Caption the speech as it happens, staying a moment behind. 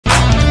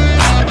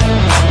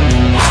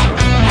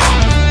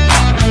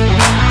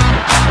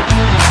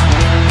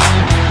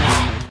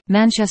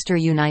Manchester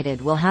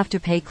United will have to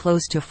pay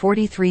close to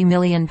 £43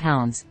 million,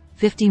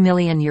 €50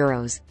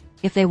 million,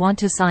 if they want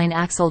to sign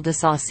Axel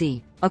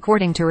Disasi,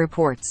 according to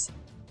reports.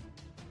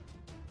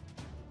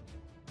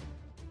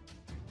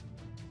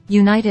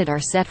 United are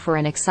set for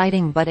an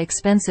exciting but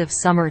expensive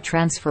summer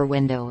transfer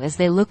window as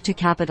they look to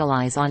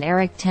capitalise on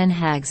Erik ten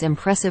Hag's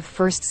impressive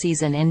first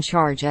season in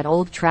charge at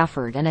Old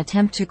Trafford and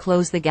attempt to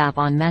close the gap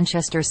on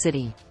Manchester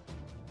City.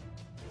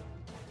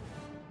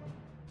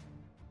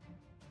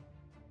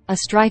 A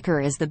striker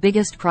is the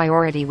biggest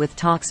priority, with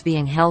talks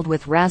being held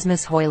with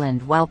Rasmus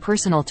Højlund, while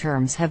personal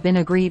terms have been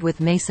agreed with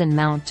Mason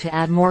Mount to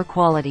add more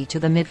quality to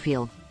the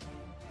midfield.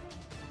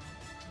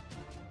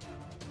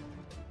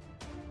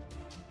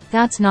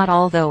 That's not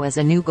all though, as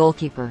a new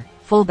goalkeeper,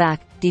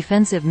 fullback,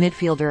 defensive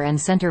midfielder and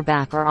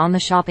centre-back are on the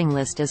shopping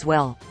list as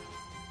well.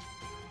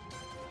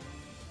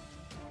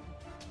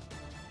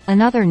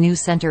 Another new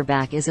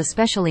centre-back is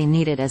especially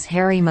needed, as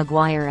Harry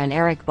Maguire and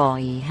Eric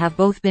Bailly have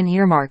both been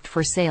earmarked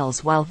for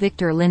sales, while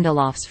Victor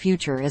Lindelof's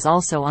future is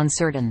also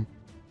uncertain.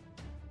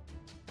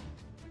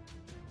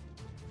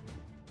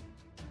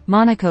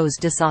 Monaco's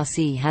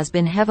Disasi has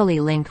been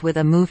heavily linked with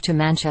a move to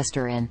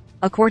Manchester and,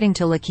 according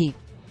to L'Équipe,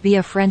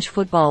 via French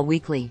Football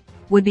Weekly,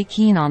 would be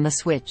keen on the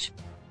switch.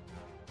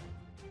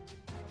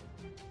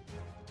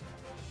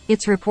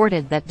 It's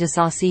reported that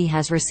Disasi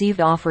has received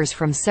offers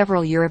from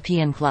several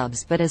European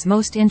clubs but is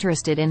most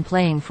interested in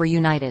playing for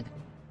United.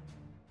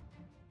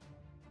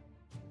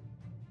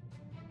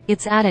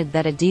 It's added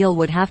that a deal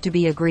would have to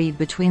be agreed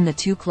between the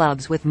two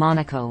clubs, with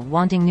Monaco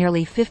wanting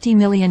nearly €50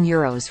 million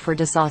for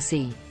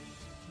Disasi.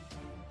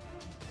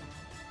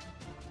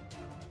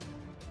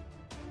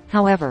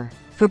 However,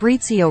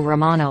 Fabrizio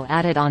Romano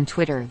added on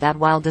Twitter that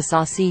while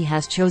Disasi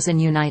has chosen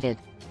United,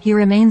 he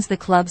remains the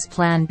club's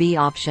Plan B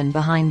option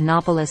behind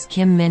Napolis'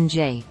 Kim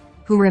Min-jae,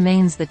 who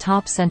remains the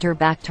top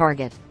centre-back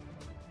target.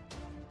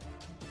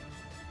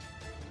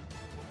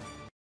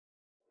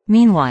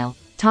 Meanwhile,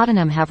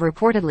 Tottenham have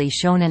reportedly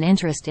shown an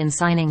interest in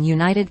signing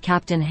United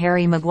captain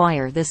Harry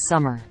Maguire this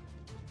summer.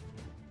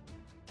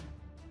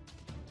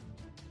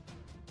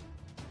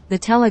 The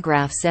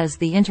Telegraph says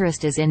the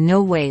interest is in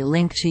no way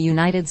linked to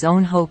United's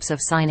own hopes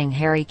of signing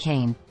Harry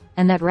Kane,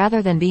 and that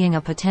rather than being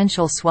a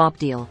potential swap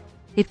deal,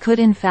 it could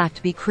in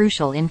fact be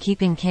crucial in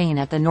keeping Kane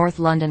at the North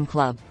London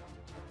club.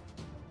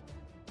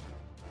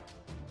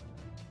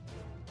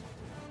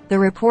 The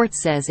report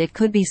says it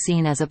could be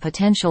seen as a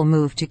potential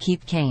move to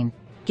keep Kane,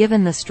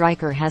 given the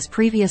striker has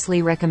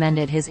previously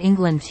recommended his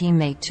England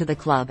teammate to the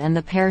club and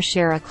the pair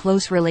share a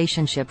close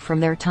relationship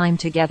from their time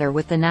together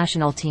with the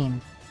national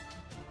team.